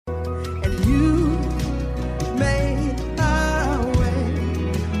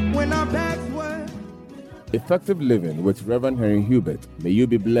Effective Living with Reverend Henry Hubert. May you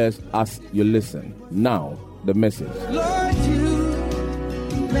be blessed as you listen. Now, the message. Lord,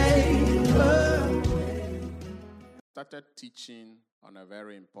 you made a way. Started teaching on a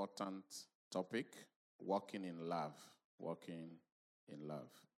very important topic, walking in love. Walking in love.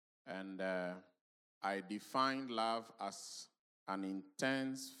 And I defined love as an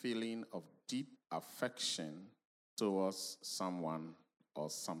intense feeling of deep affection towards someone or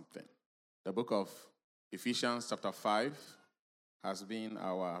something. The book of Ephesians chapter 5 has been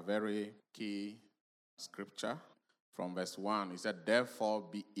our very key scripture. From verse 1, it said, "Therefore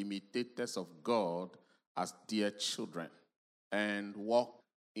be imitators of God as dear children, and walk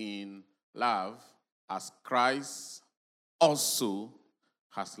in love as Christ also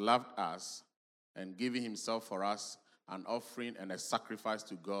has loved us and given himself for us, an offering and a sacrifice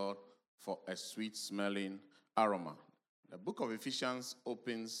to God for a sweet-smelling aroma." The book of Ephesians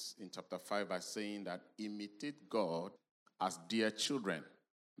opens in chapter 5 by saying that imitate God as dear children.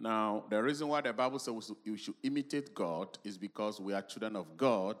 Now, the reason why the Bible says we should imitate God is because we are children of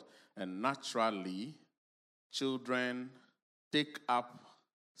God, and naturally, children take up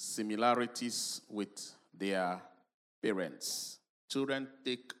similarities with their parents. Children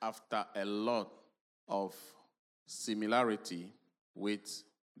take after a lot of similarity with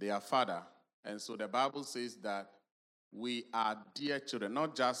their father. And so the Bible says that we are dear children,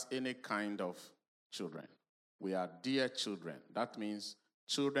 not just any kind of children. We are dear children. That means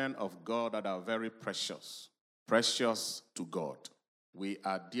children of God that are very precious to God. We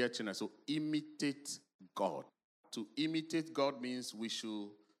are dear children. So imitate God. To imitate God means we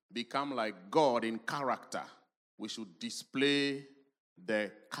should become like God in character. We should display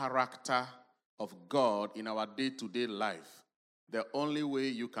the character of God in our day-to-day life. The only way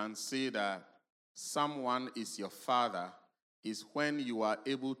you can say that someone is your father is when you are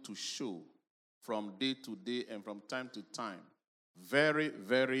able to show from day to day and from time to time very,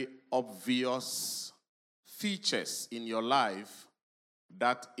 very obvious features in your life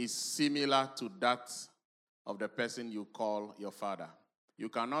that is similar to that of the person you call your father. You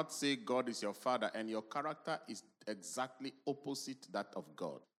cannot say God is your father and your character is exactly opposite that of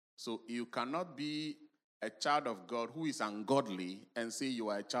God. So you cannot be a child of God who is ungodly and say you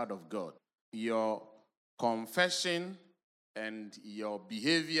are a child of God. Your confession and your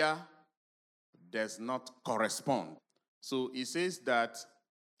behavior does not correspond. So it says that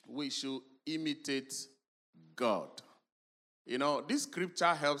we should imitate God. You know, this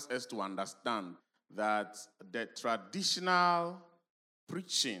scripture helps us to understand that the traditional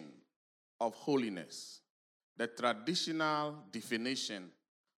preaching of holiness, the traditional definition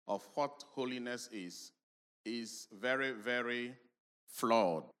of what holiness is very, very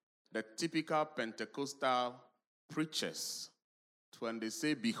flawed. The typical Pentecostal preachers, when they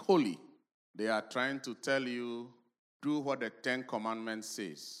say be holy, they are trying to tell you, do what the 10 Commandments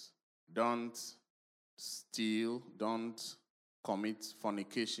says. Don't steal, don't commit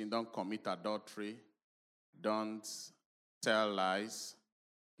fornication, don't commit adultery, don't tell lies,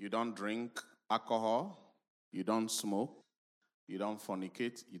 you don't drink alcohol, you don't smoke, you don't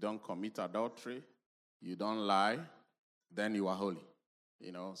fornicate, you don't commit adultery, you don't lie, then you are holy.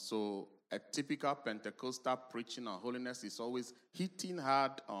 You know, so a typical Pentecostal preaching on holiness is always hitting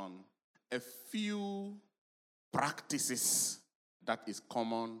hard on a few practices that is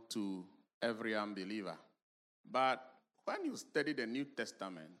common to every unbeliever. But when you study the New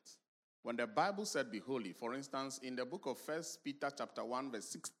Testament, when the Bible said be holy, for instance, in the book of 1 Peter chapter 1, verse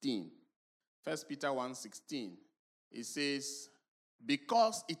 16, 1 Peter 1:16, it says,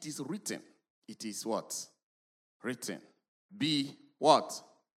 because it is written, it is what? Written. Be what?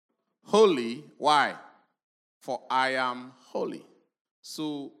 Holy. Why? For I am holy.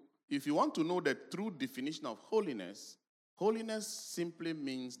 So, if you want to know the true definition of holiness, holiness simply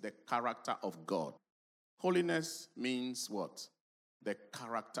means the character of God. Holiness means what? The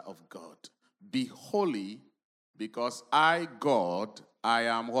character of God. Be holy because I, God, I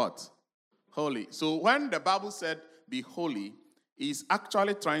am what? Holy. So when the Bible said be holy, it's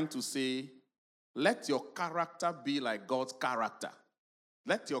actually trying to say, let your character be like God's character.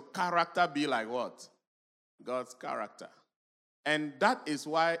 Let your character be like what? God's character. And that is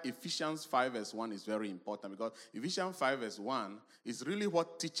why Ephesians 5 verse 1 is very important, because Ephesians 5 verse 1 is really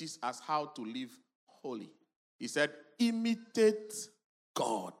what teaches us how to live holy. He said, imitate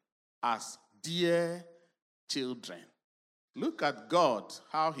God as dear children. Look at God,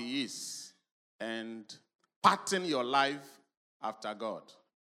 how he is, and pattern your life after God.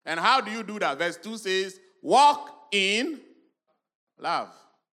 And how do you do that? Verse 2 says, walk in love.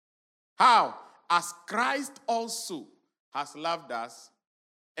 How? As Christ also has loved us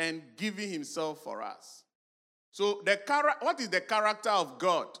and given himself for us. So what is the character of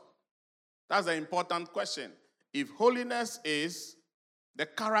God? That's an important question. If holiness is the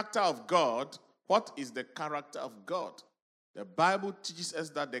character of God, what is the character of God? The Bible teaches us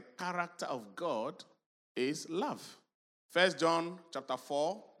that the character of God is love. 1 John chapter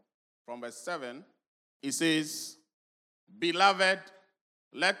 4, from verse 7, it says, "Beloved,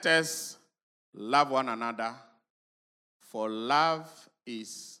 let us love one another, for love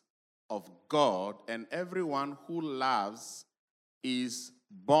is of God, and everyone who loves is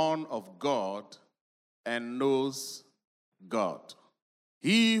born of God and knows God.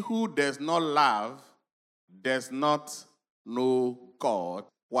 He who does not love does not know God."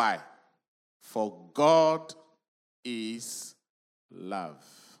 Why? For God is love.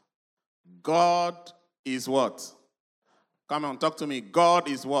 God is what? Come on, talk to me. God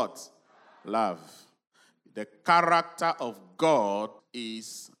is what? Love. The character of God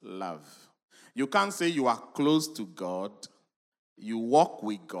is love. You can't say you are close to God, you walk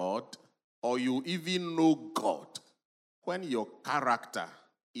with God, or you even know God when your character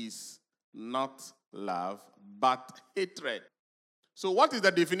is not love, but hatred. So what is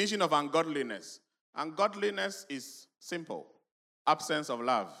the definition of ungodliness? Ungodliness is simple. Absence of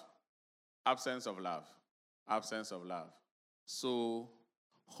love. Absence of love. Absence of love. So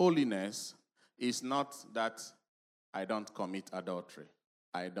holiness is not that I don't commit adultery,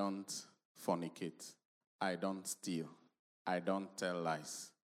 I don't fornicate, I don't steal, I don't tell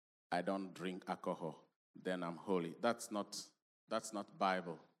lies, I don't drink alcohol, then I'm holy. That's not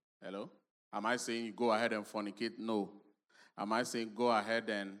Bible. Hello? Am I saying you go ahead and fornicate? No. Am I saying go ahead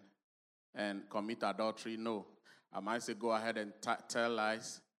and commit adultery? No. Am I saying go ahead and tell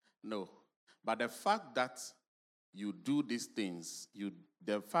lies? No. But the fact that you do these things,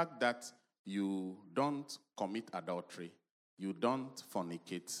 the fact that you don't commit adultery, you don't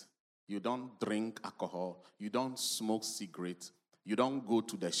fornicate, you don't drink alcohol, you don't smoke cigarettes, you don't go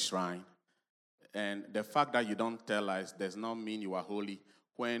to the shrine, and the fact that you don't tell lies does not mean you are holy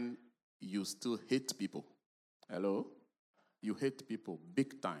when you still hate people. Hello? You hate people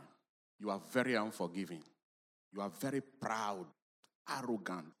big time. You are very unforgiving. You are very proud,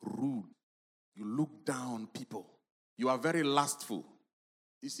 arrogant, rude. You look down on people. You are very lustful.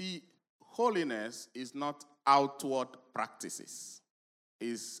 You see, holiness is not outward practices.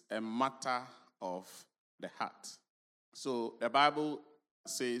 It's a matter of the heart. So the Bible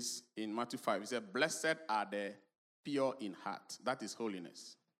says in Matthew 5, it says, "Blessed are the pure in heart." That is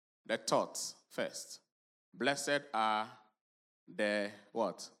holiness. The thoughts first. Blessed are the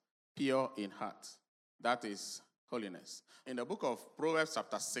what? Pure in heart. That is holiness. In the book of Proverbs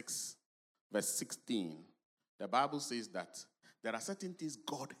chapter 6, verse 16, the Bible says that there are certain things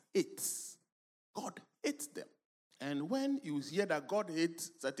God hates. God hates them. And when you hear that God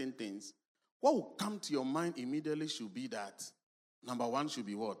hates certain things, what will come to your mind immediately should be that number one should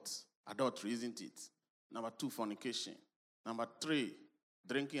be what? Adultery, isn't it? Number 2, fornication. Number 3,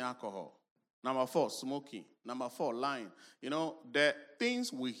 drinking alcohol. Number 4, smoking. Number 4, lying. You know, the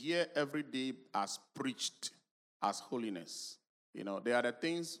things we hear every day as preached as holiness. You know, they are the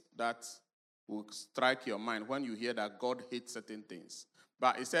things that will strike your mind when you hear that God hates certain things.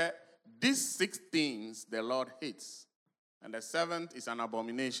 But he said, these 6 things the Lord hates. And the 7th is an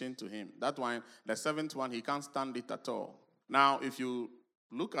abomination to him. That's why the 7th one, he can't stand it at all. Now, if you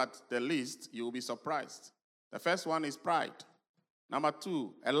look at the list, you will be surprised. The first one is pride. Number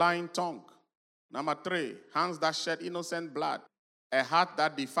 2, a lying tongue. Number 3, hands that shed innocent blood. A heart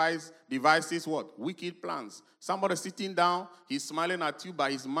that devises what? Wicked plans. Somebody sitting down, he's smiling at you,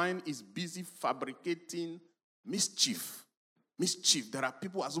 but his mind is busy fabricating mischief. Mischief. There are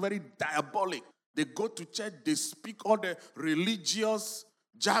people who are very diabolic. They go to church, they speak all the religious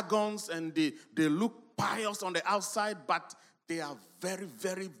jargons, and they look pious on the outside, but they are very,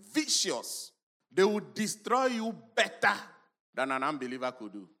 very vicious. They will destroy you better than an unbeliever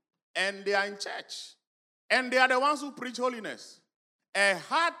could do. And they are in church. And they are the ones who preach holiness. A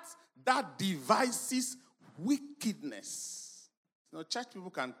heart that devises wickedness. You know, church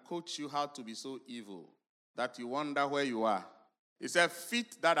people can coach you how to be so evil that you wonder where you are. It's a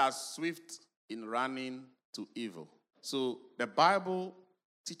feet that are swift in running to evil. So the Bible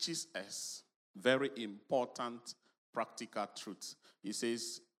teaches us very important practical truth. It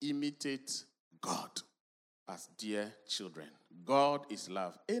says, imitate God as dear children. God is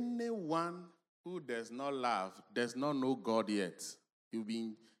love. Anyone who does not love does not know God yet. You've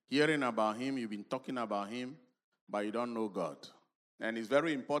been hearing about him, you've been talking about him, but you don't know God. And it's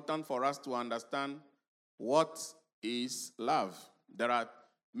very important for us to understand what is love. There are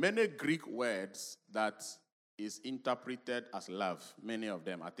many Greek words that is interpreted as love, many of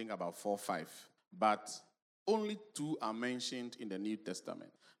them. I think about 4 or 5. But Only two are mentioned in the New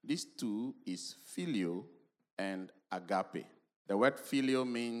Testament. These two is phileo and agape. The word phileo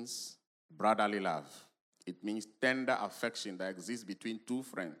means brotherly love. It means tender affection that exists between two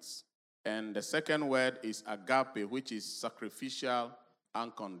friends. And the second word is agape, which is sacrificial,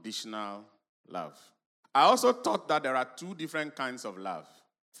 unconditional love. I also thought that there are two different kinds of love.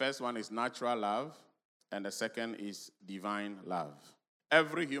 First one is natural love, and the second is divine love.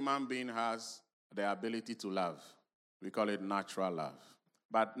 Every human being has the ability to love. We call it natural love.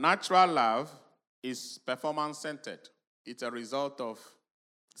 But natural love is performance-centered. It's a result of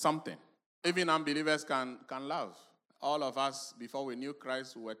something. Even unbelievers can love. All of us, before we knew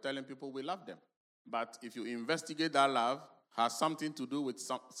Christ, we were telling people we love them. But if you investigate that love, has something to do with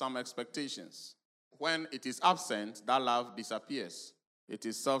some expectations. When it is absent, that love disappears. It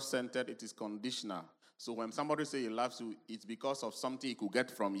is self-centered, it is conditional. So when somebody says he loves you, it's because of something he could get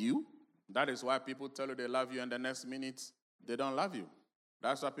from you. That is why people tell you they love you, and the next minute, they don't love you.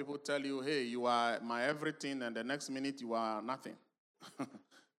 That's why people tell you, hey, you are my everything, and the next minute, you are nothing.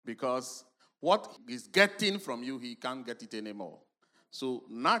 Because what he's getting from you, he can't get it anymore. So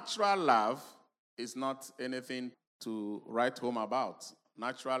natural love is not anything to write home about.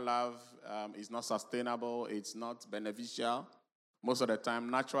 Natural love is not sustainable. It's not beneficial. Most of the time,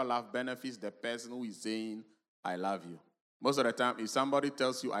 natural love benefits the person who is saying, I love you. Most of the time, if somebody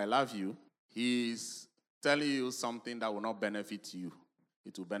tells you, I love you, he's telling you something that will not benefit you.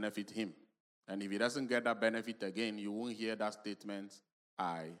 It will benefit him. And if he doesn't get that benefit again, you won't hear that statement,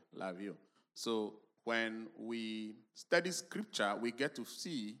 I love you. So when we study scripture, we get to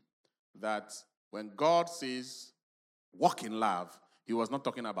see that when God says, walk in love, he was not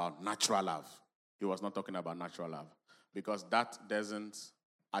talking about natural love. He was not talking about natural love because that doesn't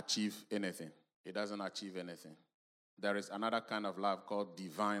achieve anything. It doesn't achieve anything. There is another kind of love called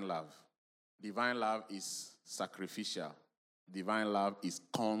divine love. Divine love is sacrificial. Divine love is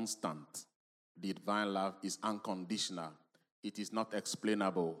constant. Divine love is unconditional. It is not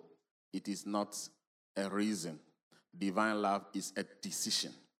explainable. It is not a reason. Divine love is a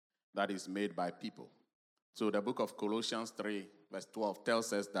decision that is made by people. So the book of Colossians 3, verse 12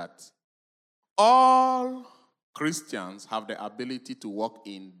 tells us that all Christians have the ability to walk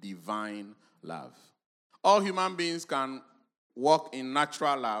in divine love. All human beings can walk in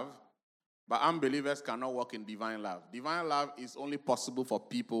natural love, but unbelievers cannot walk in divine love. Divine love is only possible for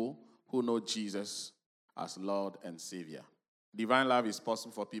people who know Jesus as Lord and Savior. Divine love is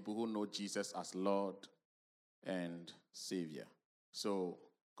possible for people who know Jesus as Lord and Savior. So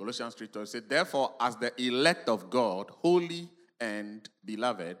Colossians 3:12 says, therefore, as the elect of God, holy and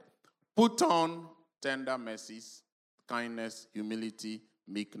beloved, put on tender mercies, kindness, humility,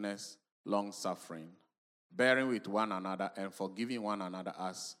 meekness, long-suffering, bearing with one another and forgiving one another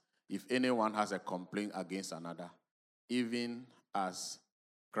as if anyone has a complaint against another, even as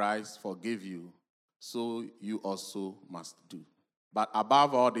Christ forgave you, so you also must do. But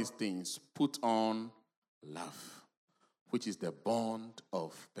above all these things, put on love, which is the bond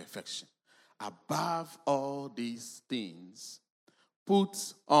of perfection. Above all these things,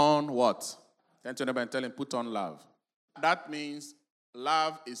 put on what? Turn to neighbor and tell him, put on love. That means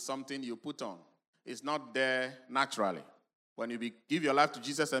love is something you put on. It's not there naturally. When you give your life to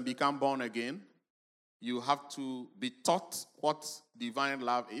Jesus and become born again, you have to be taught what divine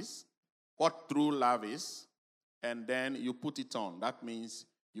love is, what true love is, and then you put it on. That means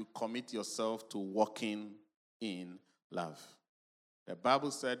you commit yourself to walking in love. The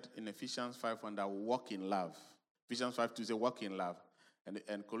Bible said in Ephesians 5:1 that we walk in love. Ephesians 5:2 says walk in love.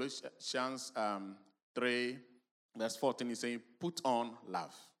 And Colossians 3, verse 14 is saying put on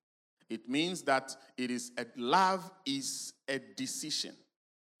love. It means that love is a decision.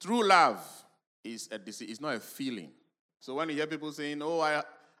 True love is a decision. It's not a feeling. So when you hear people saying, oh,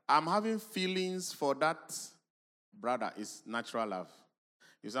 I'm having feelings for that brother, it's natural love.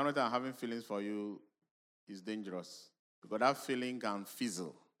 If somebody I'm having feelings for you, it's dangerous. Because that feeling can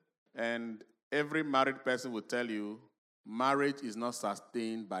fizzle. And every married person will tell you, marriage is not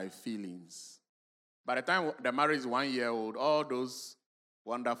sustained by feelings. By the time the marriage is 1 year old, all those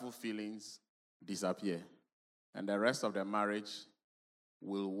wonderful feelings disappear. And the rest of the marriage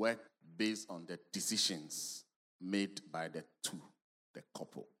will work based on the decisions made by the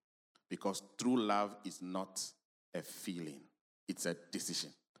couple. Because true love is not a feeling. It's a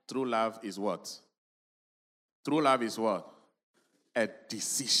decision. True love is what? True love is what? A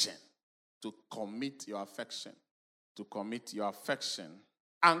decision to commit your affection. To commit your affection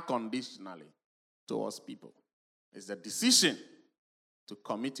unconditionally towards people. It's a decision to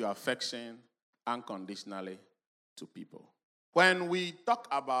commit your affection unconditionally to people. When we talk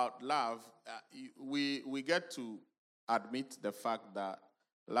about love, we get to admit the fact that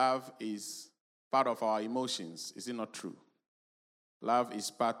love is part of our emotions. Is it not true? Love is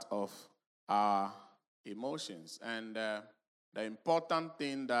part of our emotions. And the important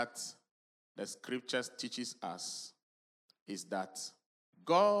thing that the scriptures teaches us is that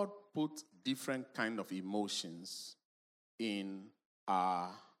God put different kind of emotions in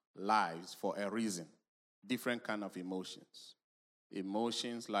our lives for a reason. Different kind of emotions.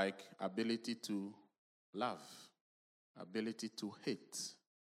 Emotions like ability to love, ability to hate,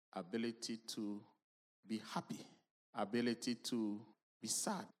 ability to be happy, ability to be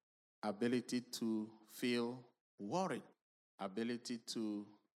sad, ability to feel worried, ability to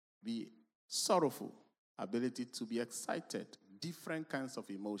be sorrowful, ability to be excited, different kinds of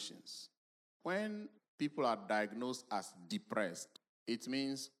emotions. When people are diagnosed as depressed, it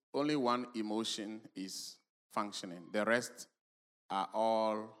means only one emotion is functioning. The rest are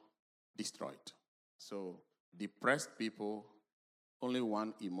all destroyed. So depressed people, only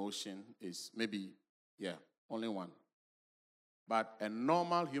one emotion is only one. But a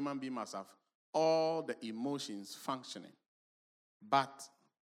normal human being must have all the emotions functioning. But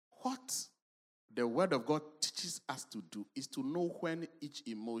what the Word of God teaches us to do is to know when each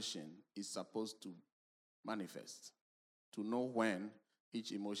emotion is supposed to manifest. To know when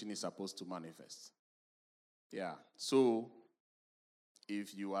each emotion is supposed to manifest. Yeah. So,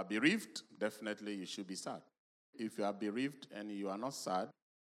 if you are bereaved, definitely you should be sad. If you are bereaved and you are not sad,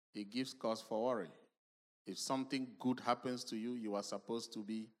 it gives cause for worry. If something good happens to you, you are supposed to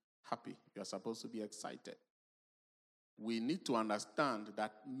be happy. You are supposed to be excited. We need to understand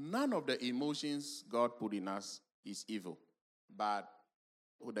that none of the emotions God put in us is evil. But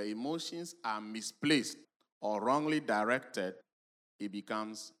when the emotions are misplaced or wrongly directed, it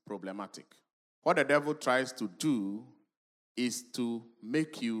becomes problematic. What the devil tries to do is to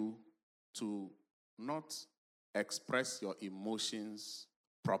make you to not express your emotions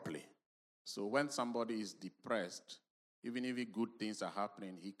properly. So when somebody is depressed, even if good things are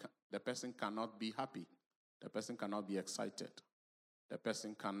happening, the person cannot be happy. The person cannot be excited. The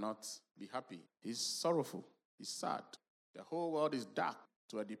person cannot be happy. He's sorrowful. He's sad. The whole world is dark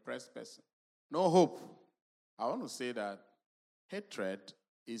to a depressed person. No hope. I want to say that hatred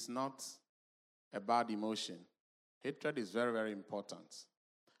is not a bad emotion. Hatred is very, very important.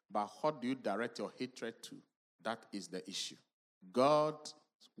 But what do you direct your hatred to? That is the issue. God's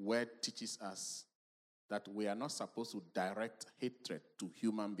word teaches us that we are not supposed to direct hatred to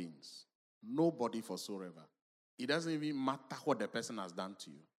human beings. Nobody whatsoever. It doesn't even matter what the person has done to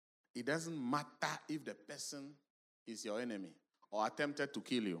you. It doesn't matter if the person is your enemy or attempted to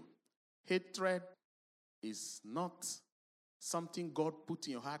kill you. Hatred is not something God put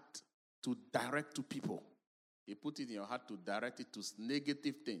in your heart to direct to people. He put it in your heart to direct it to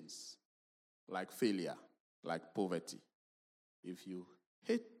negative things like failure, like poverty. If you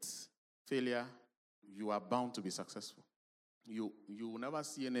hate failure, you are bound to be successful. You will never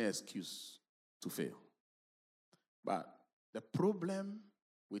see any excuse to fail. But the problem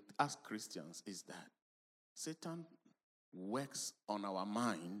with us Christians is that Satan works on our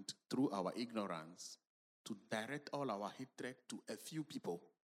mind through our ignorance to direct all our hatred to a few people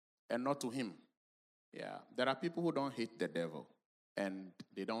and not to him. Yeah, there are people who don't hate the devil and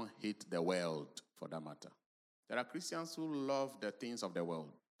they don't hate the world for that matter. There are Christians who love the things of the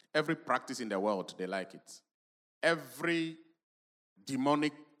world. Every practice in the world, they like it. Every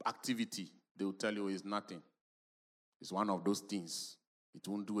demonic activity, they will tell you is nothing. It's one of those things. It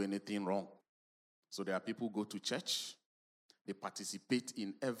won't do anything wrong. So there are people who go to church. They participate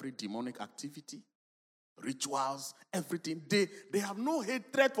in every demonic activity, rituals, everything. They have no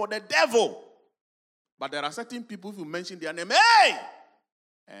hatred for the devil. But there are certain people who mention their name, hey!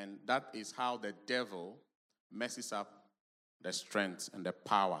 And that is how the devil messes up the strength and the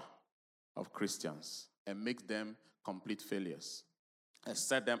power of Christians and makes them complete failures and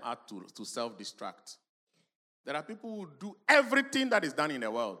set them out to self-destruct. There are people who do everything that is done in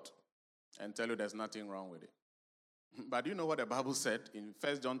the world and tell you there's nothing wrong with it. But you know what the Bible said in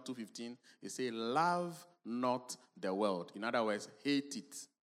 1 John 2:15? It says, love not the world. In other words, hate it.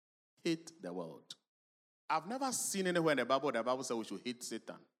 Hate the world. I've never seen anywhere in the Bible said we should hate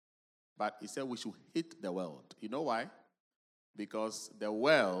Satan. But it said we should hate the world. You know why? Because the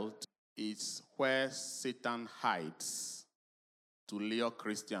world is where Satan hides to lure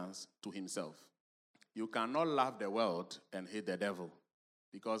Christians to himself. You cannot love the world and hate the devil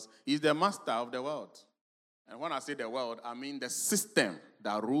because he's the master of the world. And when I say the world, I mean the system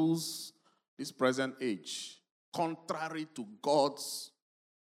that rules this present age, contrary to God's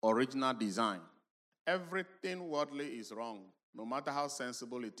original design. Everything worldly is wrong. no matter how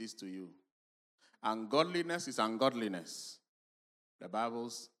sensible it is to you. Ungodliness is ungodliness. The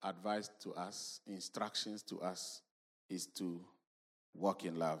Bible's advice to us, instructions to us, is to walk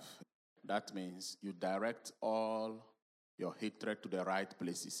in love. That means you direct all your hatred to the right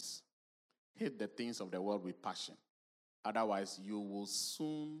places. Hate the things of the world with passion. Otherwise, you will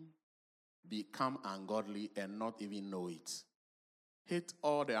soon become ungodly and not even know it. Hate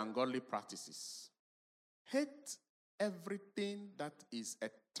all the ungodly practices. Hate everything that is a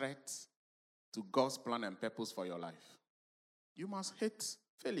threat to God's plan and purpose for your life. You must hate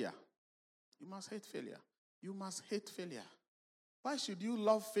failure. You must hate failure. You must hate failure. Why should you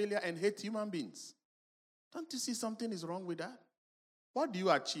love failure and hate human beings? Don't you see something is wrong with that? What do you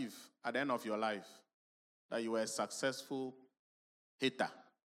achieve at the end of your life? That you were a successful hater,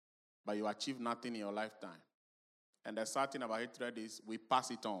 but you achieved nothing in your lifetime. And the sad thing about hatred is we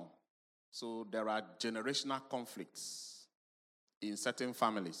pass it on. So there are generational conflicts in certain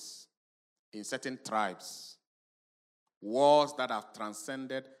families, in certain tribes, wars that have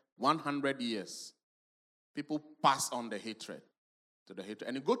transcended 100 years. People pass on the hatred to the hatred.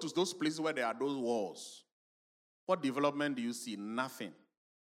 And you go to those places where there are those wars. What development do you see? Nothing.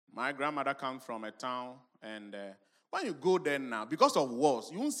 My grandmother comes from a town, and when you go there now, because of wars,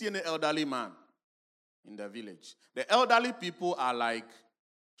 you won't see any elderly man in the village. The elderly people are like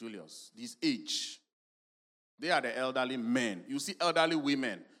Julius, this age. They are the elderly men. You see elderly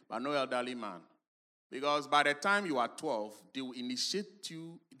women, but no elderly man. Because by the time you are 12, they will initiate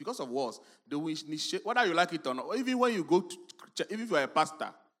you, because of wars, they will initiate, whether you like it or not, even when you go to church, even if you are a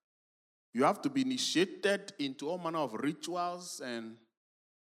pastor, you have to be initiated into all manner of rituals and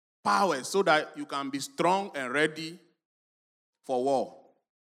powers so that you can be strong and ready for war.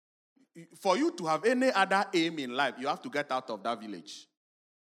 For you to have any other aim in life, you have to get out of that village.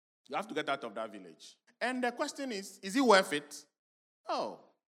 You have to get out of that village. And the question is it worth it? Oh,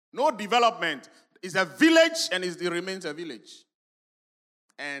 no development. It's a village and it remains a village.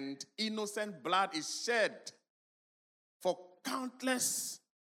 And innocent blood is shed for countless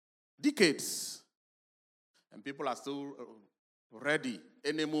decades. And people are still ready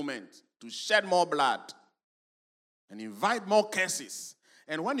any moment to shed more blood and invite more curses.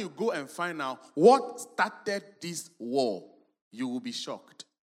 And when you go and find out what started this war, you will be shocked.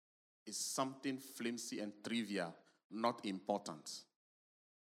 It's something flimsy and trivial, not important.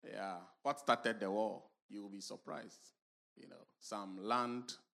 Yeah, what started the war? You will be surprised. You know, some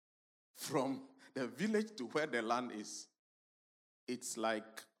land from the village to where the land is, it's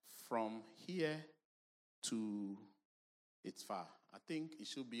like from here to, it's far. I think it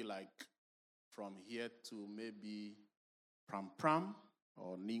should be like from here to maybe Pram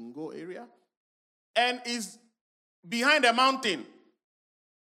or Ningo area. And it's behind a mountain.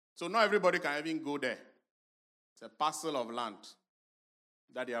 So not everybody can even go there. It's a parcel of land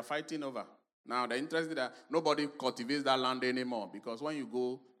that they are fighting over. Now, the interest is that nobody cultivates that land anymore because when you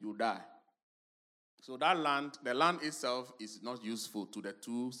go, you die. So that land, the land itself is not useful to the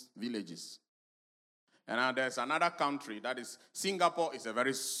two villages. And now there's another country, that is Singapore is a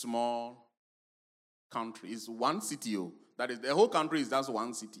very small country. It's one city. That is, the whole country is just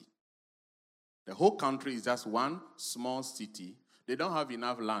one city. The whole country is just one small city. They don't have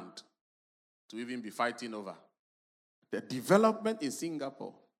enough land to even be fighting over. The development in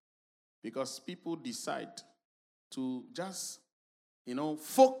Singapore, because people decide to just,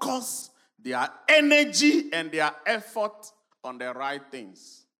 focus their energy and their effort on the right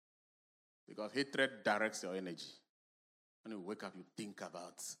things. Because hatred directs your energy. When you wake up, you think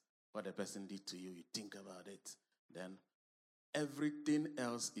about what the person did to you. You think about it. Then everything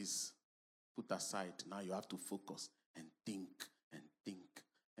else is put aside. Now you have to focus and think and think.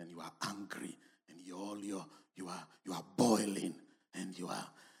 And you are angry. And you are boiling. And you are,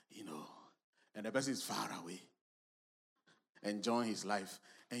 and the person is far away, enjoying his life.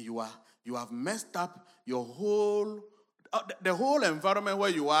 And you have messed up your whole, the whole environment where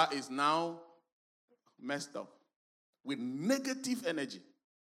you are is now messed up with negative energy.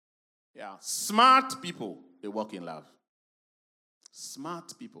 Yeah, smart people, they walk in love.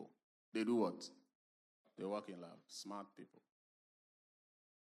 Smart people, they do what? They walk in love. Smart people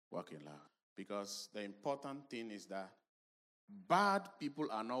walk in love. Because the important thing is that bad people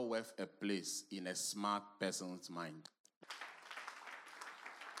are not worth a place in a smart person's mind.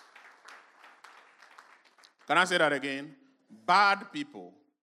 Can I say that again? Bad people,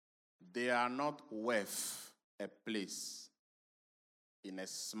 they are not worth a place in a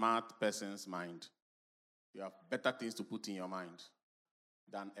smart person's mind. You have better things to put in your mind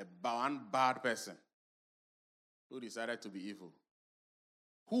than one bad person who decided to be evil,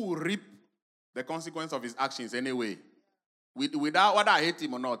 who will reap the consequence of his actions anyway. Without whether I hate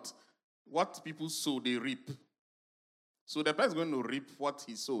him or not, what people sow, they reap. So the person is going to reap what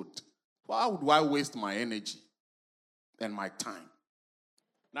he sowed. Why would I waste my energy and my time?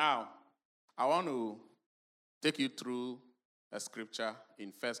 Now, I want to take you through a scripture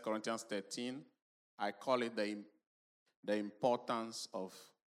in 1 Corinthians 13. I call it the importance of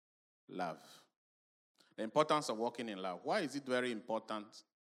love. The importance of walking in love. Why is it very important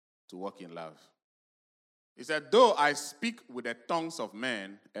to walk in love? He said, though I speak with the tongues of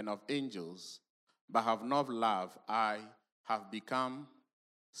men and of angels, but have not love, I have become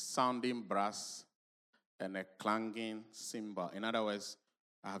sounding brass and a clanging cymbal. In other words,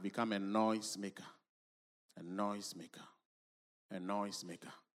 I have become a noise maker. A noise maker. A noise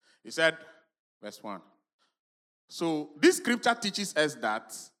maker. He said, verse 1. So this scripture teaches us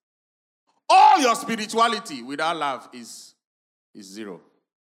that all your spirituality without love is zero.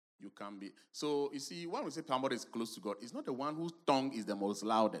 You can be. So, you see, when we say somebody is close to God, it's not the one whose tongue is the most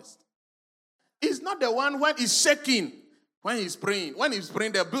loudest. It's not the one when he's shaking, when he's praying. When he's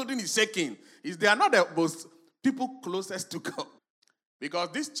praying, the building is shaking. They are not the most people closest to God. Because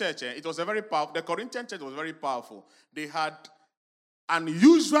this church, it was a very powerful, the Corinthian church was very powerful. They had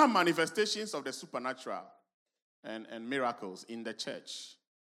unusual manifestations of the supernatural and miracles in the church.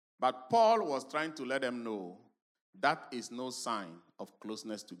 But Paul was trying to let them know that is no sign of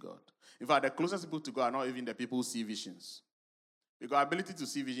closeness to God. In fact, the closest people to God are not even the people who see visions. Because ability to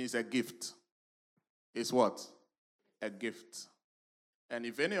see vision is a gift. It's what? A gift. And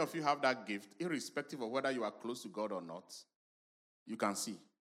if any of you have that gift, irrespective of whether you are close to God or not, you can see.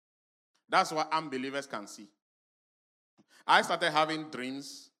 That's what unbelievers can see. I started having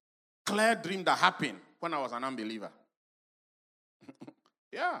dreams, clear dreams that happened when I was an unbeliever.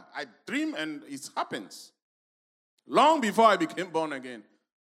 Yeah, I dream and it happens. Long before I became born again.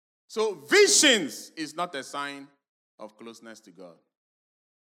 So visions is not a sign of closeness to God.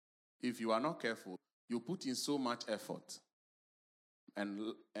 If you are not careful, you put in so much effort,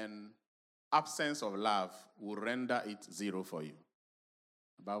 and absence of love will render it zero for you.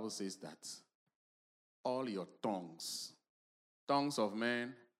 The Bible says that all your tongues of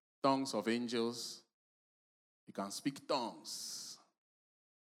men, tongues of angels, you can speak tongues,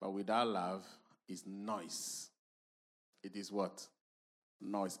 but without love is noise. It is what?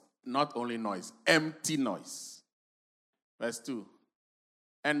 Noise. Not only noise, empty noise. Verse 2.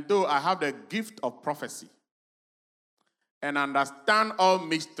 And though I have the gift of prophecy and understand all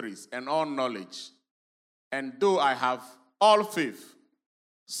mysteries and all knowledge, and though I have all faith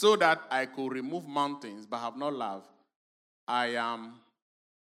so that I could remove mountains but have not love, I am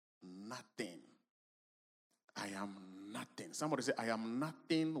nothing. I am nothing. Somebody say, I am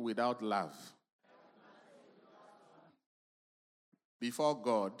nothing without love. Before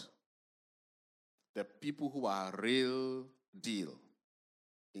God, the people who are real deal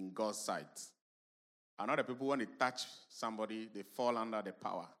in God's sight are not the people when they touch somebody, they fall under the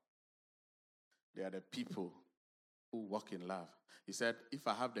power. They are the people who walk in love. He said, if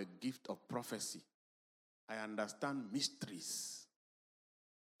I have the gift of prophecy, I understand mysteries.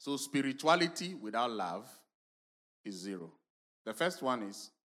 So spirituality without love is zero. The first one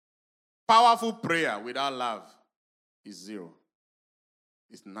is powerful prayer without love is zero.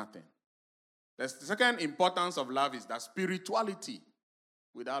 It's nothing. The second importance of love is that spirituality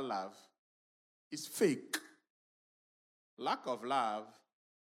without love is fake. Lack of love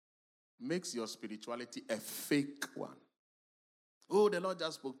makes your spirituality a fake one. Oh, the Lord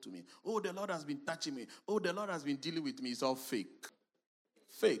just spoke to me. Oh, the Lord has been touching me. Oh, the Lord has been dealing with me. It's all fake.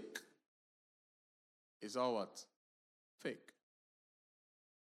 Fake. It's all what? Fake.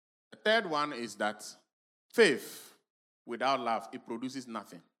 The third one is that faith without love, it produces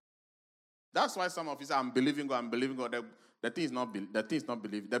nothing. That's why some of you say, I'm believing God. The thing is not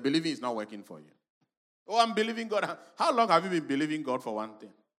believing. The believing is not working for you. Oh, I'm believing God. How long have you been believing God for one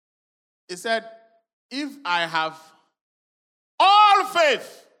thing? He said, if I have all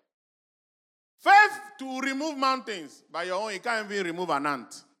faith to remove mountains, by your own, you can't even remove an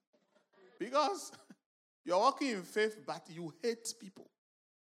ant. Because you're walking in faith, but you hate people.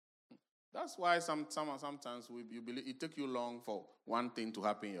 That's why sometimes you believe it takes you long for one thing to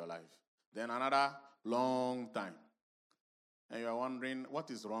happen in your life. Then another long time. And you are wondering, what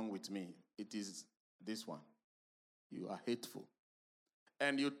is wrong with me? It is this one. You are hateful.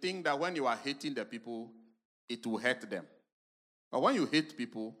 And you think that when you are hating the people, it will hurt them. But when you hate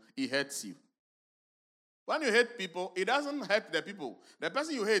people, it hurts you. When you hate people, it doesn't hurt the people. The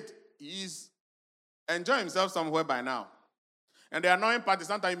person you hate is enjoying himself somewhere by now. And the annoying part is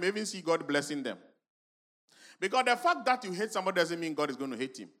sometimes you may even see God blessing them. Because the fact that you hate somebody doesn't mean God is going to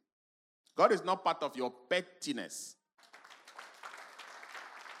hate him. God is not part of your pettiness.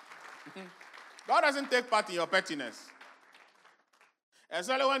 God doesn't take part in your pettiness.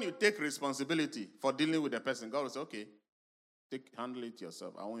 Especially when you take responsibility for dealing with the person. God will say, okay, handle it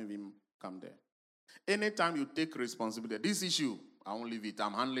yourself. I won't even come there. Anytime you take responsibility, this issue, I won't leave it.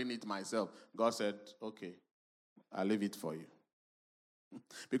 I'm handling it myself. God said, okay, I'll leave it for you.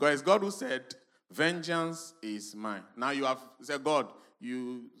 Because it's God who said, vengeance is mine. Now you have said, God,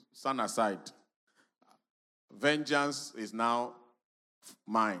 you stand aside. Vengeance is now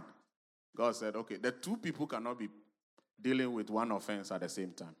mine. God said, okay, the two people cannot be dealing with one offense at the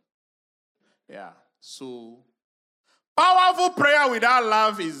same time. Yeah. So, powerful prayer without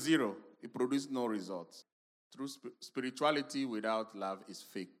love is zero. It produces no results. True spirituality without love is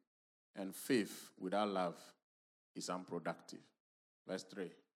fake. And faith without love is unproductive. Verse 3.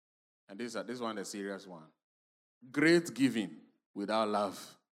 And this one is a serious one. Great giving without love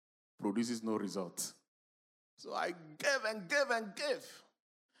produces no results. So I gave and gave and gave.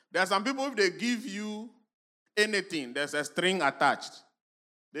 There are some people, if they give you anything, there's a string attached.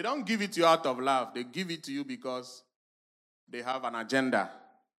 They don't give it to you out of love. They give it to you because they have an agenda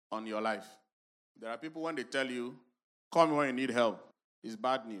on your life. There are people, when they tell you, come when you need help, it's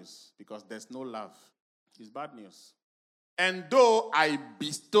bad news because there's no love. It's bad news. And though I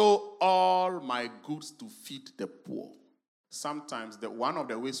bestow all my goods to feed the poor, sometimes one of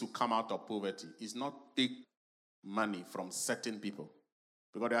the ways to come out of poverty is not take money from certain people.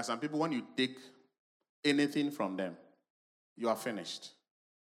 Because there are some people, when you take anything from them, you are finished.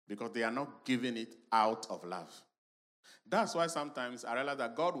 Because they are not giving it out of love. That's why sometimes I realize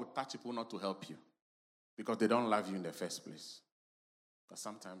that God will touch people not to help you. Because they don't love you in the first place. But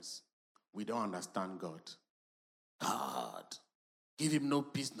sometimes we don't understand God. God, give him no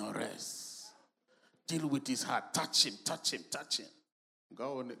peace, no rest. Deal with his heart. Touch him, touch him, touch him.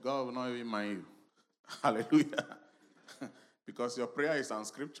 God will not even mind you. Hallelujah. Because your prayer is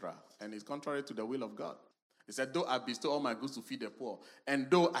unscriptural and it's contrary to the will of God. He said, though I bestow all my goods to feed the poor, and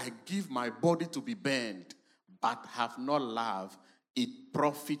though I give my body to be burned, but have not love, it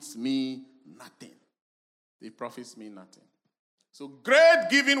profits me nothing. It profits me nothing. So great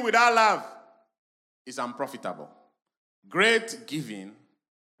giving without love is unprofitable. Great giving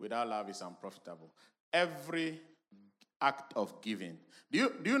without love is unprofitable. Every act of giving.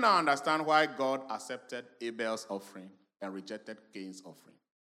 Do you now understand why God accepted Abel's offering and rejected Cain's offering?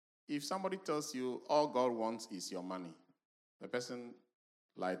 If somebody tells you all God wants is your money, the person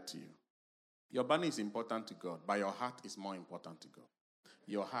lied to you. Your money is important to God, but your heart is more important to God.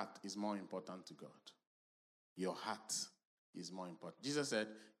 Your heart is more important to God. Your heart is more important. Jesus said,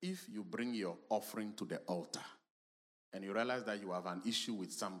 if you bring your offering to the altar and you realize that you have an issue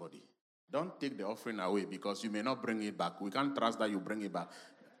with somebody, don't take the offering away because you may not bring it back. We can't trust that you bring it back.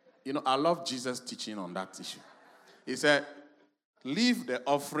 You know, I love Jesus' teaching on that issue. He said, leave the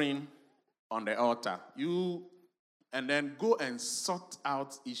offering on the altar. And then go and sort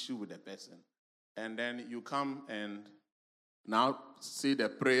out issue with the person. And then you come and now say the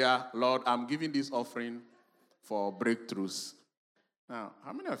prayer, Lord, I'm giving this offering for breakthroughs. Now,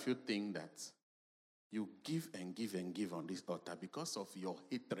 how many of you think that you give and give and give on this altar because of your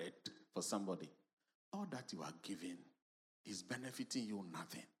hatred for somebody? All that you are giving is benefiting you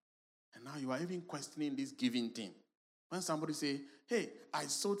nothing. And now you are even questioning this giving thing. When somebody say, hey, I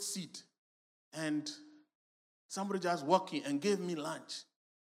sowed seed and somebody just walked in and gave me lunch.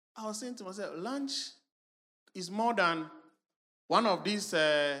 I was saying to myself, lunch is more than one of these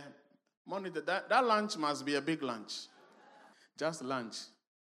money. That lunch must be a big lunch. Just lunch.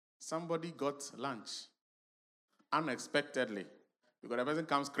 Somebody got lunch unexpectedly. Because the person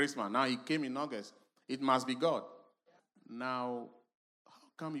comes Christmas. Now he came in August. It must be God. Now, how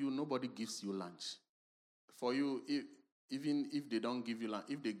come nobody gives you lunch? For you, even if they don't give you lunch,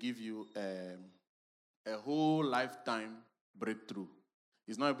 if they give you a whole lifetime breakthrough,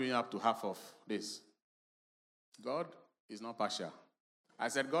 it's not being up to half of this. God is not partial. I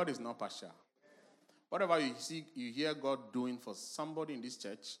said God is not partial. Whatever you hear God doing for somebody in this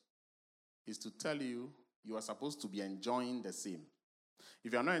church is to tell you you are supposed to be enjoying the same.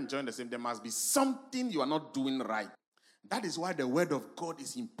 If you are not enjoying the same, there must be something you are not doing right. That is why the word of God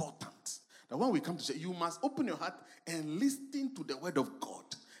is important. That when we come to church, you must open your heart and listen to the word of God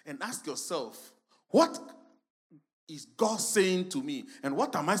and ask yourself, what is God saying to me? And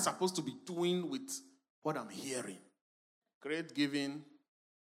what am I supposed to be doing with what I'm hearing? Great giving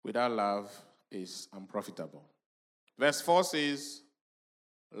without love is unprofitable. Verse 4 says,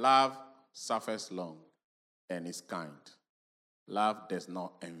 love suffers long and is kind. Love does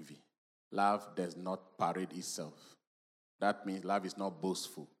not envy. Love does not parade itself. That means love is not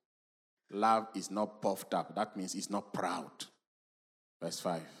boastful. Love is not puffed up. That means it's not proud. Verse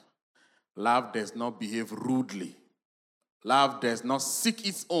 5. Love does not behave rudely. Love does not seek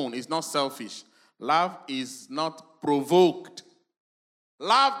its own. It's not selfish. Love is not provoked.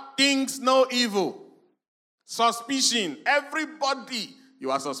 Love thinks no evil. Suspicion. Everybody,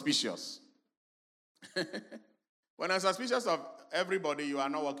 you are suspicious. When you're suspicious of everybody, you are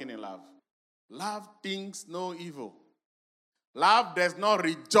not walking in love. Love thinks no evil. Love does not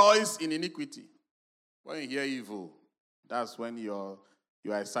rejoice in iniquity. When you hear evil, that's when you are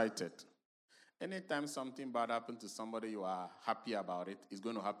excited. Anytime something bad happens to somebody, you are happy about it, it's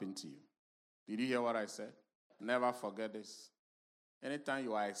going to happen to you. Did you hear what I said? Never forget this. Anytime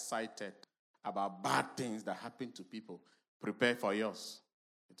you are excited about bad things that happen to people, prepare for yours.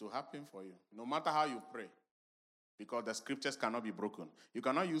 It will happen for you, no matter how you pray, because the scriptures cannot be broken. You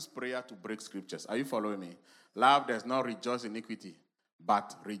cannot use prayer to break scriptures. Are you following me? Love does not rejoice in iniquity,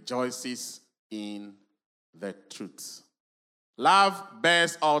 but rejoices in the truth. Love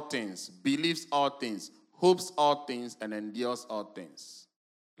bears all things, believes all things, hopes all things, and endures all things.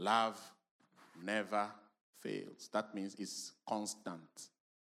 Love never fails. That means it's constant.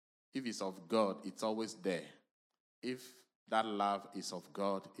 If it's of God, it's always there. If that love is of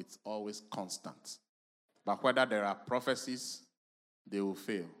God, it's always constant. But whether there are prophecies, they will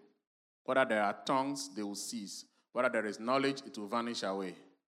fail. Whether there are tongues, they will cease. Whether there is knowledge, it will vanish away.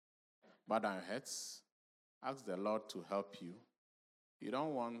 Bow down your heads. Ask the Lord to help you. You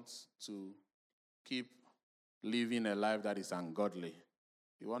don't want to keep living a life that is ungodly.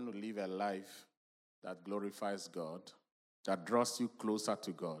 You want to live a life that glorifies God, that draws you closer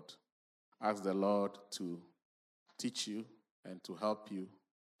to God. Ask the Lord to teach you and to help you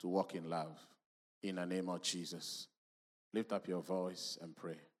to walk in love. In the name of Jesus. Lift up your voice and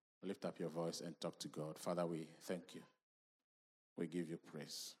pray. Lift up your voice and talk to God. Father, we thank you. We give you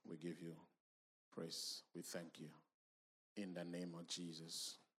praise. We give you praise. We thank you. In the name of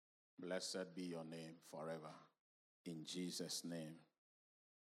Jesus. Blessed be your name forever. In Jesus' name.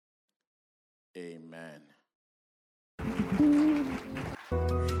 Amen.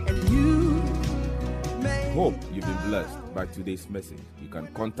 And you may Hope you've been blessed by today's message. You can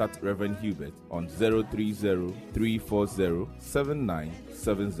contact Reverend Hubert on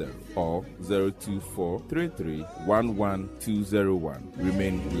 030-340-7970 or 024-33-11201.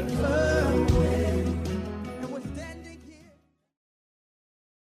 Remain blessed.